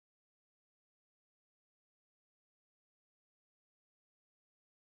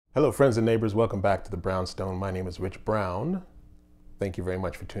Hello friends and neighbors, welcome back to the Brownstone. My name is Rich Brown. Thank you very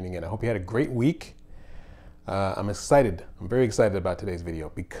much for tuning in. I hope you had a great week. I'm very excited about today's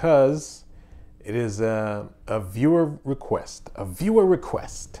video because it is a viewer request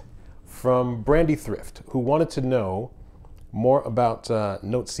from Brandy Thrift, who wanted to know more about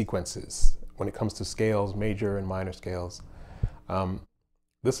note sequences when it comes to scales, major and minor scales.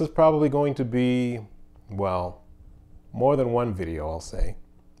 This is probably going to be, well, more than one video, I'll say.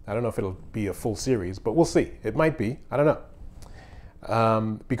 I don't know if it'll be a full series, but we'll see. It might be. I don't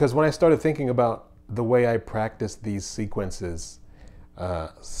know. Because when I started thinking about the way I practice these sequences,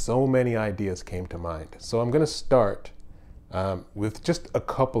 so many ideas came to mind. So I'm going to start with just a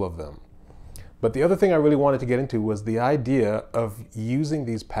couple of them. But the other thing I really wanted to get into was the idea of using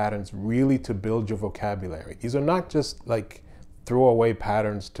these patterns really to build your vocabulary. These are not just like throwaway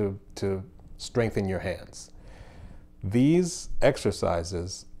patterns to strengthen your hands. These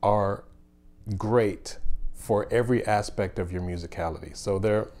exercises are great for every aspect of your musicality. So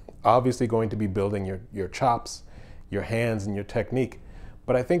they're obviously going to be building your chops, your hands, and your technique.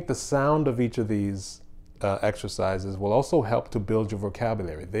 But I think the sound of each of these exercises will also help to build your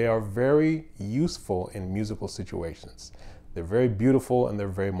vocabulary. They are very useful in musical situations. They're very beautiful and they're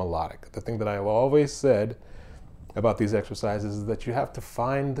very melodic. The thing that I've always said about these exercises is that you have to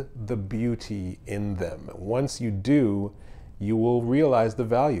find the beauty in them. Once you do, you will realize the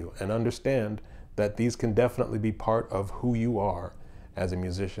value and understand that these can definitely be part of who you are as a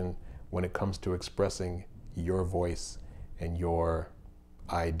musician when it comes to expressing your voice and your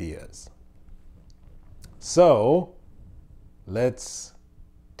ideas. So let's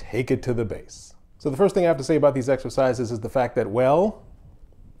take it to the base. So the first thing I have to say about these exercises is the fact that, well,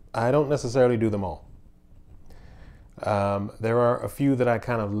 I don't necessarily do them all. There are a few that I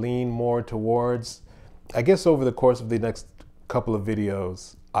kind of lean more towards. I guess over the course of the next couple of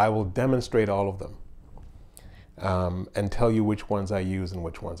videos, I will demonstrate all of them and tell you which ones I use and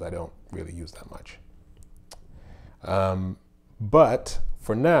which ones I don't really use that much. But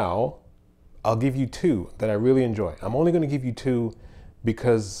for now, I'll give you two that I really enjoy. I'm only going to give you two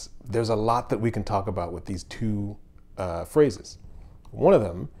because there's a lot that we can talk about with these two phrases. One of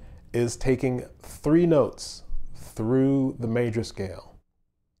them is taking 3 notes through the major scale.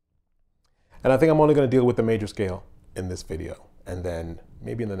 And I think I'm only going to deal with the major scale in this video. And then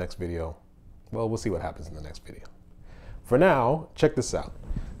maybe in the next video, well, we'll see what happens in the next video. For now, check this out.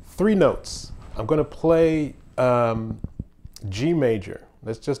 3 notes. I'm going to play G major.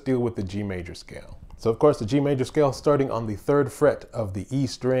 Let's just deal with the G major scale. So of course, the G major scale starting on the 3rd fret of the E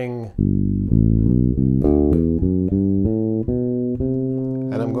string.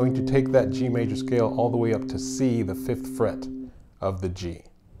 And I'm going to take that G major scale all the way up to C, the 5th fret of the G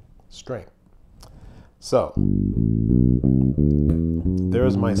string. So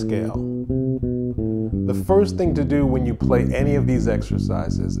there's my scale. The first thing to do when you play any of these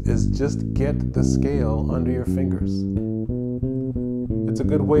exercises is just get the scale under your fingers. It's a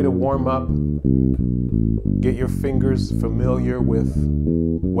good way to warm up, get your fingers familiar with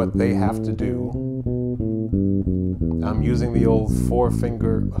what they have to do. I'm using the old 1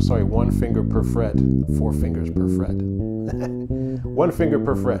 finger per fret, 4 fingers per fret. 1 finger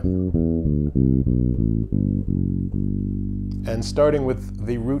per fret. And starting with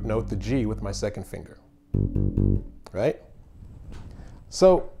the root note, the G, with my 2nd finger. Right?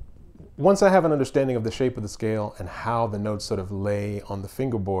 So once I have an understanding of the shape of the scale and how the notes sort of lay on the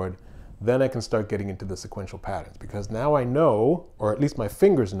fingerboard, then I can start getting into the sequential patterns, because now I know, or at least my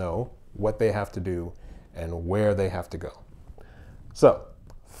fingers know, what they have to do and where they have to go. So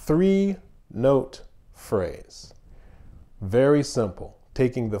 3-note phrase. Very simple.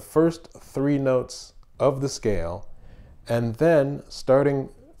 Taking the first 3 notes of the scale and then starting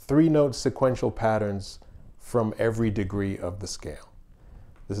 3-note sequential patterns from every degree of the scale.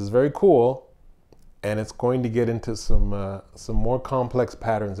 This is very cool, and it's going to get into some more complex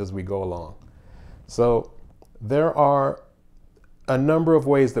patterns as we go along. So there are a number of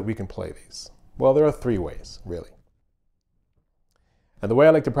ways that we can play these. Well, there are 3 ways, really. And the way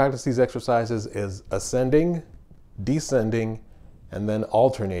I like to practice these exercises is ascending, descending, and then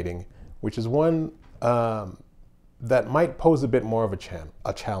alternating, which is one that might pose a bit more of a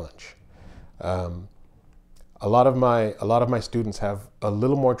challenge. A lot of my students have a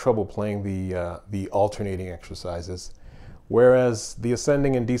little more trouble playing the alternating exercises, whereas the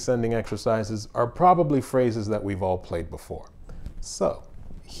ascending and descending exercises are probably phrases that we've all played before. So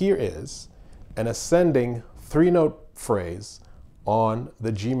here is an ascending 3-note phrase on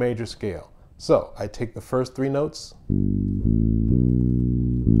the G major scale. So I take the first 3 notes,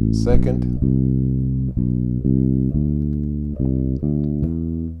 2nd,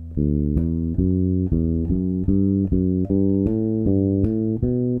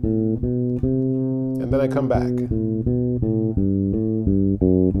 then I come back.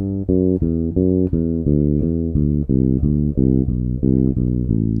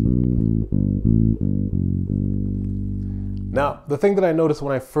 Now, the thing that I notice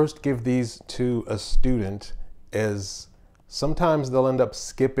when I first give these to a student is sometimes they'll end up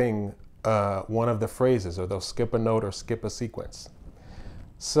skipping one of the phrases, or they'll skip a note or skip a sequence.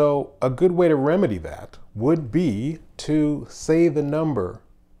 So a good way to remedy that would be to say the number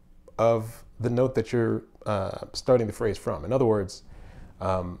of the note that you're starting the phrase from. In other words,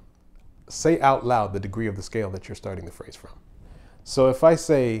 say out loud the degree of the scale that you're starting the phrase from. So if I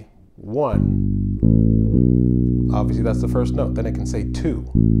say 1, obviously that's the first note. Then I can say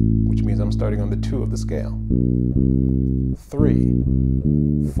 2, which means I'm starting on the 2 of the scale. 3,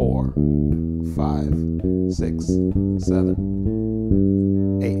 4, 5, 6,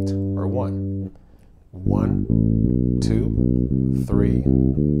 7, 8, or 1. 1, 2, 3,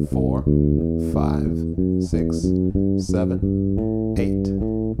 4, 5, 6, 7, 8.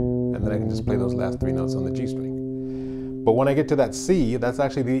 And then I can just play those last 3 notes on the G string. But when I get to that C, that's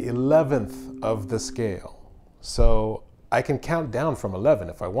actually the 11th of the scale. So I can count down from 11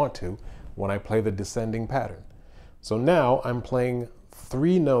 if I want to when I play the descending pattern. So now I'm playing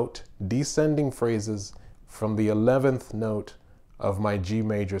 3-note descending phrases from the 11th note of my G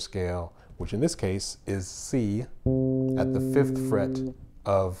major scale, which in this case is C at the 5th fret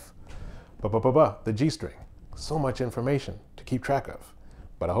of the G string. So much information to keep track of,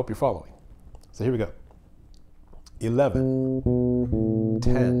 but I hope you're following. So here we go. 11,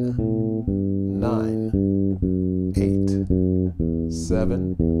 10, 9, 8,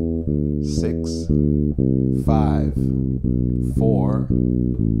 7, 6, 5, 4,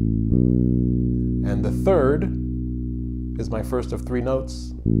 and the third is my first of 3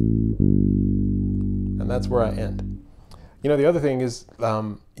 notes, and that's where I end. You know, the other thing is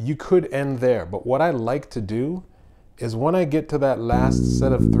you could end there, but what I like to do is when I get to that last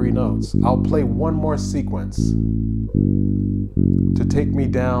set of 3 notes, I'll play one more sequence to take me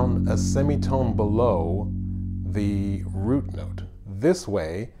down a semitone below the root note. This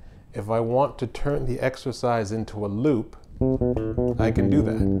way, if I want to turn the exercise into a loop, I can do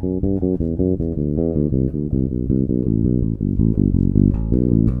that.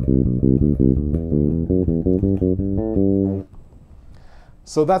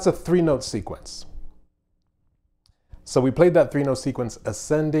 So that's a 3-note sequence. So we played that 3-note sequence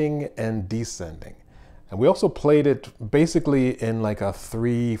ascending and descending. And we also played it basically in like a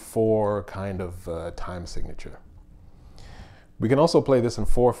 3/4 kind of time signature. We can also play this in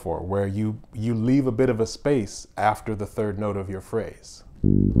 4/4, where you leave a bit of a space after the 3rd note of your phrase. A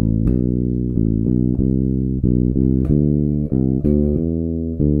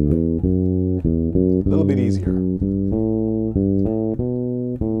little bit easier.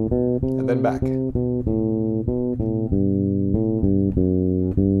 And then back.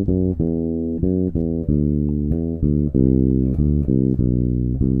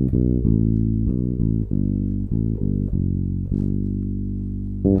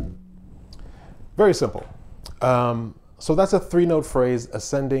 Very simple. So that's a 3-note phrase,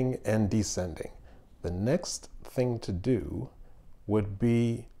 ascending and descending. The next thing to do would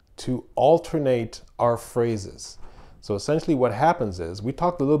be to alternate our phrases. So essentially what happens is, we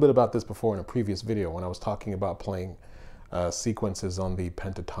talked a little bit about this before in a previous video when I was talking about playing sequences on the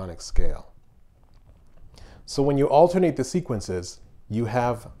pentatonic scale. So when you alternate the sequences, you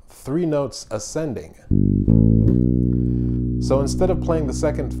have 3 notes ascending. So instead of playing the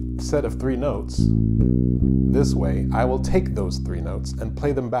second set of 3 notes this way, I will take those 3 notes and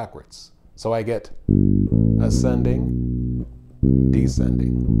play them backwards. So I get ascending,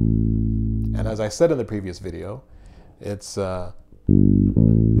 descending. And as I said in the previous video, it's up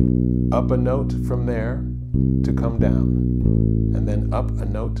a note from there to come down, and then up a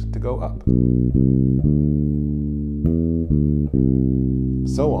note to go up.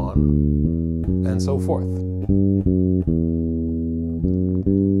 So on and so forth.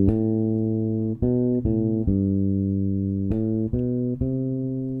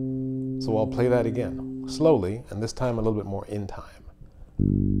 So I'll play that again, slowly, and this time a little bit more in time.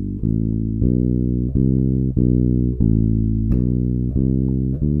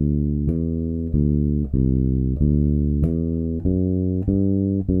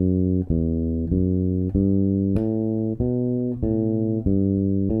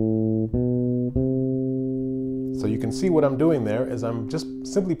 So you can see what I'm doing there is I'm just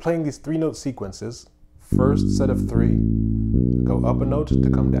simply playing these 3-note sequences. First set of 3, go up a note to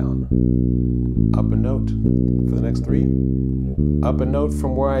come down. Up a note for the next 3. Up a note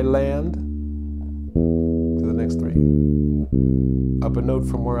from where I land to the next 3. Up a note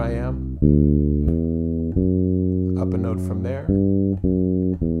from where I am up a note from there,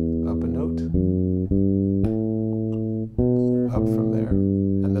 up a note, up from there,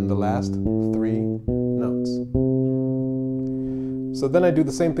 and then the last 3 notes. So then I do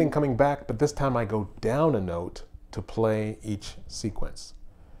the same thing coming back, but this time I go down a note to play each sequence,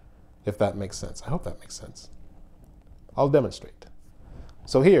 if that makes sense. I hope that makes sense. I'll demonstrate.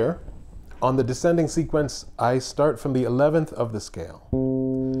 So here, on the descending sequence, I start from the 11th of the scale.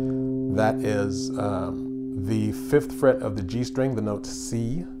 That is the 5th fret of the G string, the note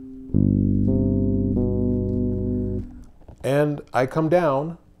C. And I come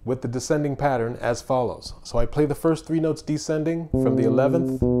down with the descending pattern as follows. So I play the first 3 notes descending from the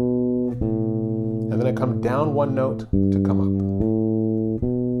 11th, and then I come down 1 note to come up.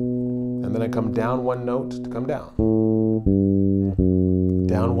 And then I come down 1 note to come down.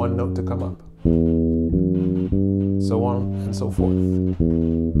 Down 1 note to come up. So on and so forth.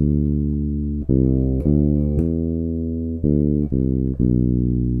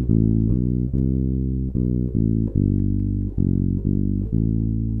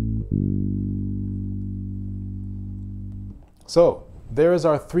 So there is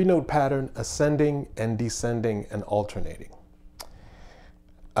our 3-note pattern, ascending and descending and alternating.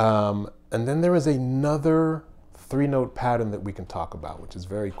 And then there is another 3-note pattern that we can talk about, which is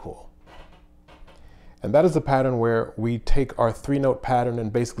very cool. And that is the pattern where we take our 3-note pattern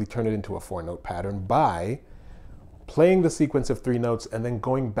and basically turn it into a 4-note pattern by playing the sequence of 3 notes and then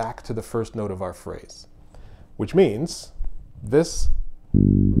going back to the first note of our phrase, which means this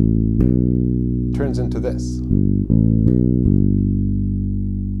turns into this.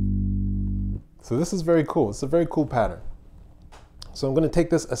 So this is very cool. It's a very cool pattern. So I'm going to take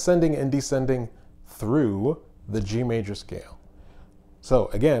this ascending and descending through the G major scale. So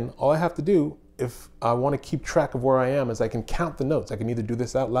again, all I have to do if I want to keep track of where I am is I can count the notes. I can either do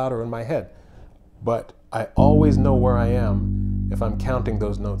this out loud or in my head, but I always know where I am if I'm counting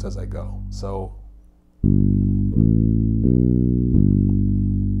those notes as I go. So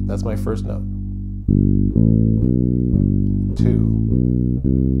that's my first note. 2,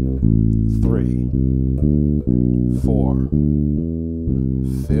 3, 4,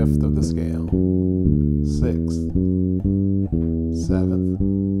 5th of the scale, 6th, 7th,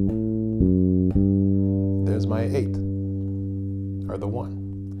 there's my 8, or the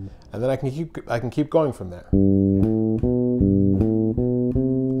 1. And then I can keep going from there.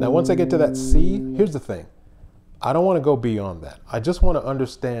 Now once I get to that C, here's the thing. I don't want to go beyond that. I just want to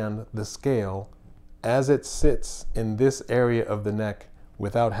understand the scale as it sits in this area of the neck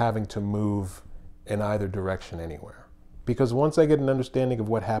without having to move in either direction anywhere. Because once I get an understanding of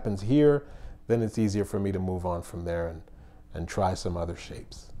what happens here, then it's easier for me to move on from there and try some other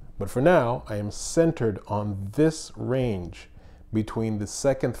shapes. But for now, I am centered on this range between the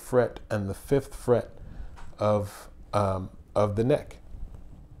 2nd fret and the 5th fret of the neck.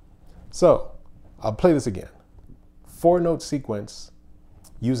 So I'll play this again. 4-note sequence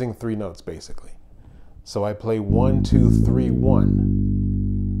using 3 notes basically. So I play 1, 2, 3,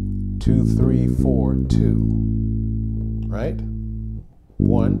 1, 2, 3, 4, 2, right?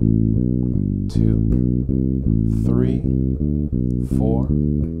 1, 2, 3, 4,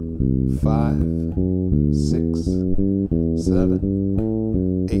 5, 6,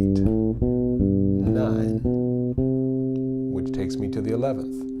 7, 8, 9, which takes me to the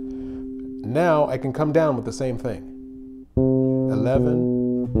 11th. Now I can come down with the same thing. 11.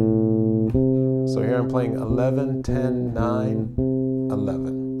 So here I'm playing 11, 10, 9, 11.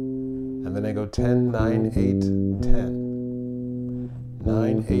 And then I go 10, 9, 8, 10.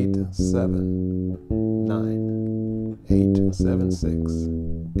 9, 8, 7, 9, 8, 7, 6,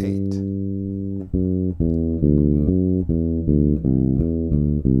 8.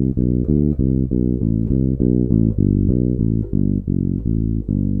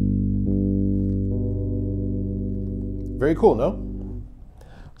 Very cool, no?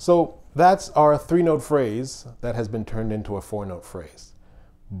 So that's our 3-note phrase that has been turned into a 4-note phrase.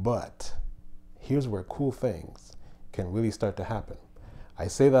 But here's where cool things can really start to happen. I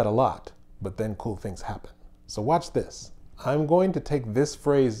say that a lot, but then cool things happen. So watch this. I'm going to take this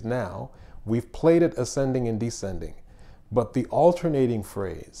phrase now. We've played it ascending and descending, but the alternating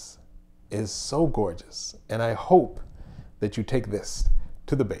phrase is so gorgeous. And I hope that you take this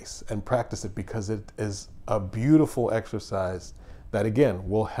to the bass and practice it, because it is a beautiful exercise that again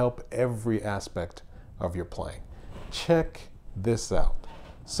will help every aspect of your playing. Check this out.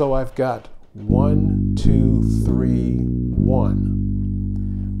 So I've got 1, 2, 3, 1.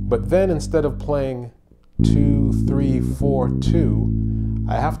 But then instead of playing 2, 3, 4, 2,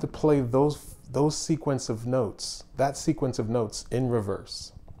 I have to play those sequence of notes, that sequence of notes in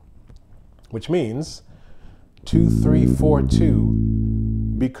reverse. Which means 2, 3, 4,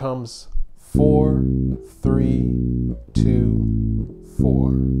 2 becomes 4, 3, 2,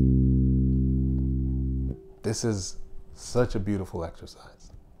 4. This is such a beautiful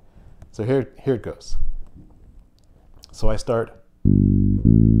exercise. So here it goes. So I start, there's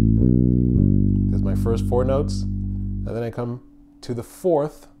my first 4 notes, and then I come to the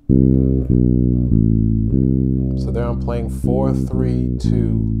 4th. So there I'm playing 4, 3,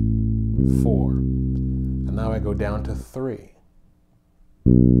 2, 4. And now I go down to 3.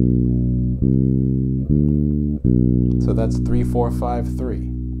 So that's 3, 4, 5, 3.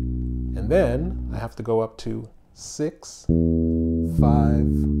 And then I have to go up to 6, 5,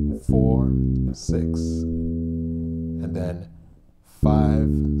 4, 6. And then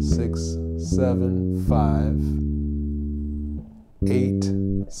 5, 6, 7, 5, 8,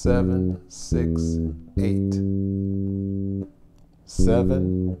 7, 6, 8,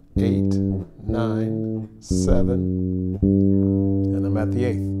 7, 8, 9, 7, and I'm at the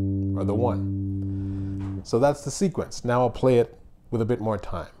 8th, or the 1. So that's the sequence. Now I'll play it with a bit more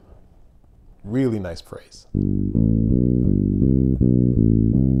time. Really nice phrase.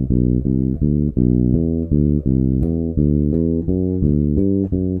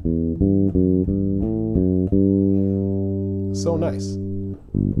 So nice.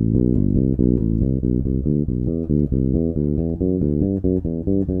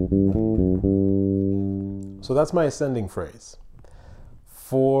 So that's my ascending phrase.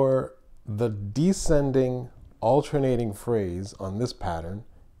 For the descending alternating phrase on this pattern,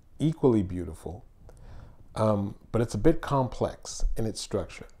 equally beautiful, but it's a bit complex in its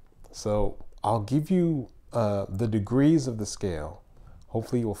structure. So I'll give you the degrees of the scale.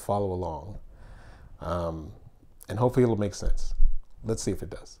 Hopefully you'll follow along. And hopefully it'll make sense. Let's see if it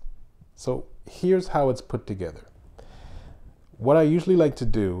does. So here's how it's put together. What I usually like to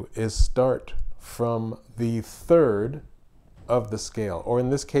do is start from the 3rd of the scale, or in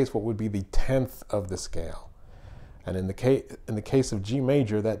this case, what would be the 10th of the scale. And in the case of G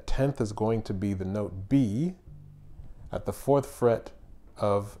major, that 10th is going to be the note B at the 4th fret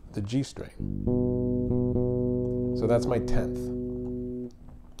of the G string. So that's my 10th.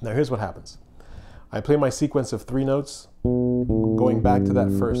 Now here's what happens. I play my sequence of 3 notes, going back to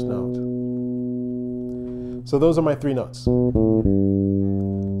that first note. So those are my 3 notes.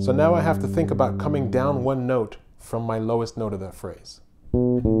 So now I have to think about coming down 1 note from my lowest note of that phrase.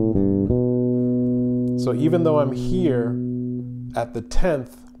 So even though I'm here at the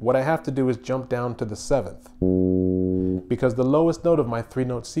 10th, what I have to do is jump down to the 7th. Because the lowest note of my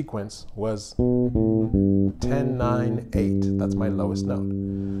 3-note sequence was 10, 9, 8. That's my lowest note.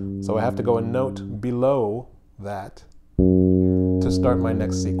 So I have to go a note below that to start my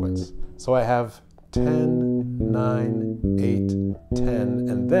next sequence. So I have 10, 9, 8, 10,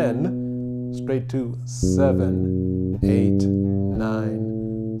 and then straight to 7, 8,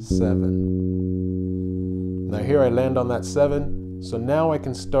 9, 7. Now here I land on that 7, so now I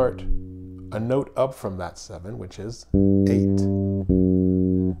can start a note up from that 7, which is 8.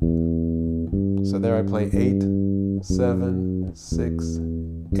 So there I play 8, 7, 6,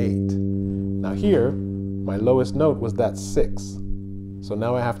 8. Now here, my lowest note was that 6. So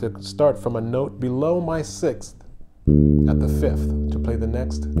now I have to start from a note below my 6th at the 5th to play the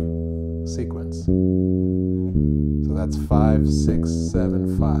next sequence. So that's 5, 6,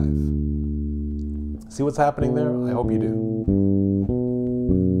 7, 5. See what's happening there? I hope you do.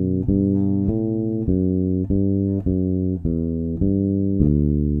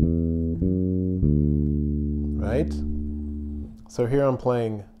 Right? So here I'm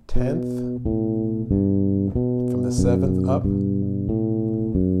playing 10th from the 7th up,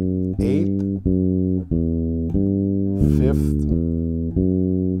 8th, 5th,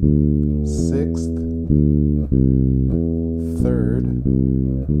 6th, 3rd,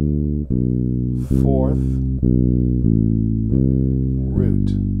 4th, root.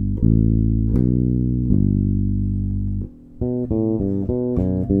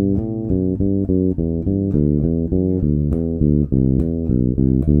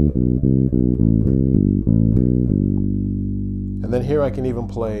 And then here I can even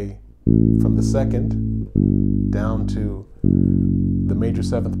play from the 2nd down to the major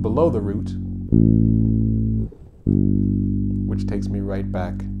 7th below the root, which takes me right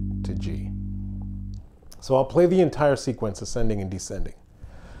back to G. So I'll play the entire sequence, ascending and descending.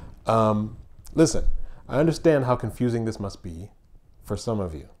 Listen, I understand how confusing this must be for some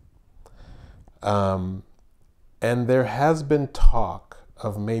of you. And there has been talk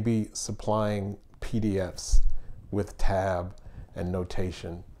of maybe supplying PDFs with tab and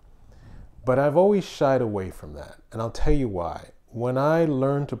notation, but I've always shied away from that, and I'll tell you why. when I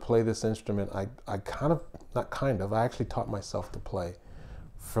learned to play this instrument, I actually taught myself to play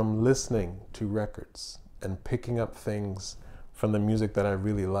from listening to records and picking up things from the music that I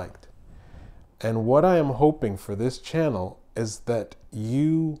really liked. And what I am hoping for this channel is that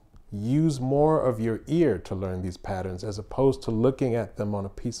you use more of your ear to learn these patterns as opposed to looking at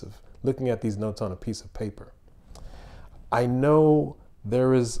these notes on a piece of paper. I know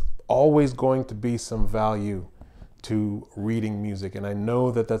there is always going to be some value to reading music, and I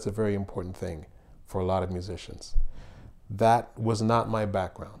know that that's a very important thing for a lot of musicians. That was not my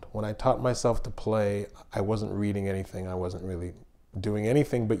background. When I taught myself to play, I wasn't reading anything. I wasn't really doing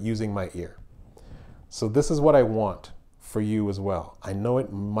anything but using my ear. So this is what I want for you as well. I know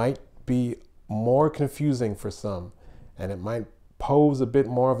it might be more confusing for some, and it might pose a bit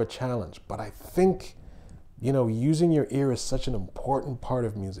more of a challenge, but I think, using your ear is such an important part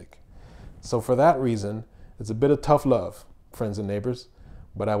of music. So for that reason, it's a bit of tough love, friends and neighbors,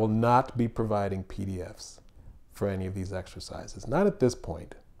 but I will not be providing PDFs for any of these exercises, not at this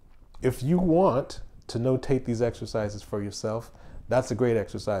point. If you want to notate these exercises for yourself, that's a great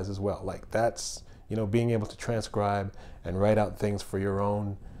exercise as well. Like that's, being able to transcribe and write out things for your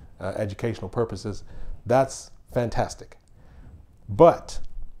own educational purposes, that's fantastic. But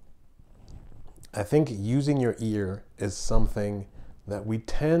I think using your ear is something that we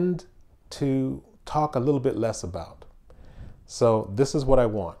tend to talk a little bit less about. So this is what I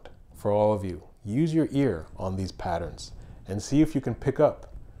want for all of you. Use your ear on these patterns and see if you can pick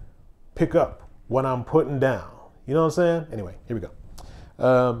up what I'm putting down. You know what I'm saying? Anyway, here we go.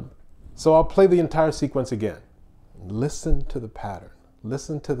 So I'll play the entire sequence again. Listen to the pattern.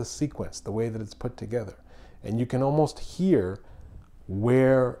 Listen to the sequence, the way that it's put together. And you can almost hear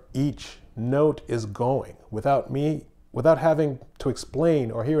where each note is going without having to explain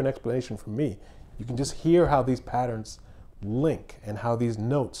or hear an explanation from me. You can just hear how these patterns link and how these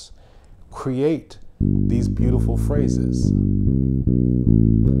notes create these beautiful phrases.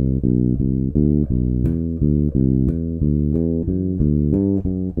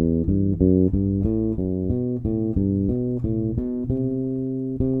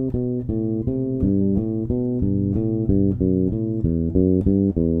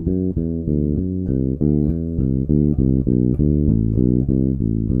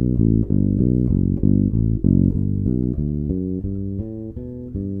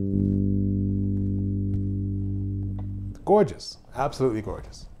 Gorgeous, absolutely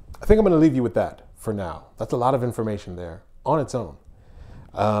gorgeous. I think I'm going to leave you with that for now. That's a lot of information there on its own.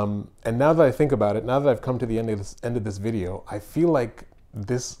 And now that I think about it, now that I've come to the end of this video, I feel like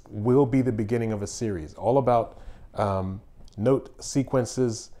this will be the beginning of a series all about note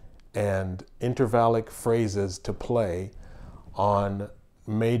sequences and intervallic phrases to play on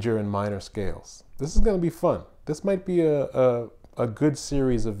major and minor scales. This is going to be fun. This might be a good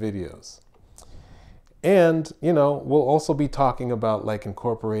series of videos. And, we'll also be talking about like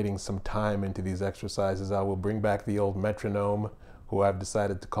incorporating some time into these exercises. I will bring back the old metronome, who I've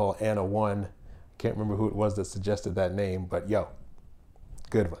decided to call Anna 1. Can't remember who it was that suggested that name, but yo,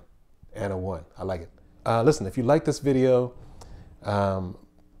 good one. Anna 1, I like it. Listen, if you like this video,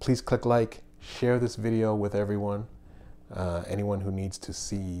 please click like, share this video with everyone, anyone who needs to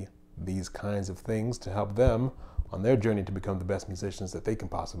see these kinds of things to help them on their journey to become the best musicians that they can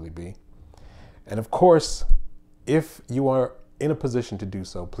possibly be. And of course, if you are in a position to do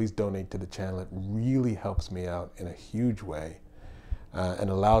so, please donate to the channel. It really helps me out in a huge way and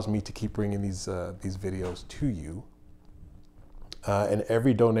allows me to keep bringing these videos to you. And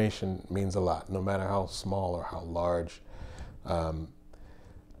every donation means a lot, no matter how small or how large.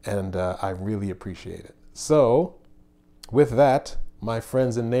 And I really appreciate it. So with that, my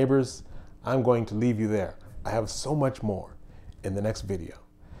friends and neighbors, I'm going to leave you there. I have so much more in the next video.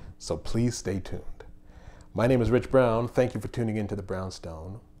 So please stay tuned. My name is Rich Brown. Thank you for tuning into The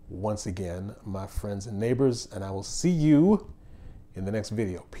Brownstone. Once again, my friends and neighbors, and I will see you in the next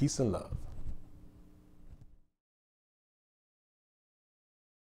video. Peace and love.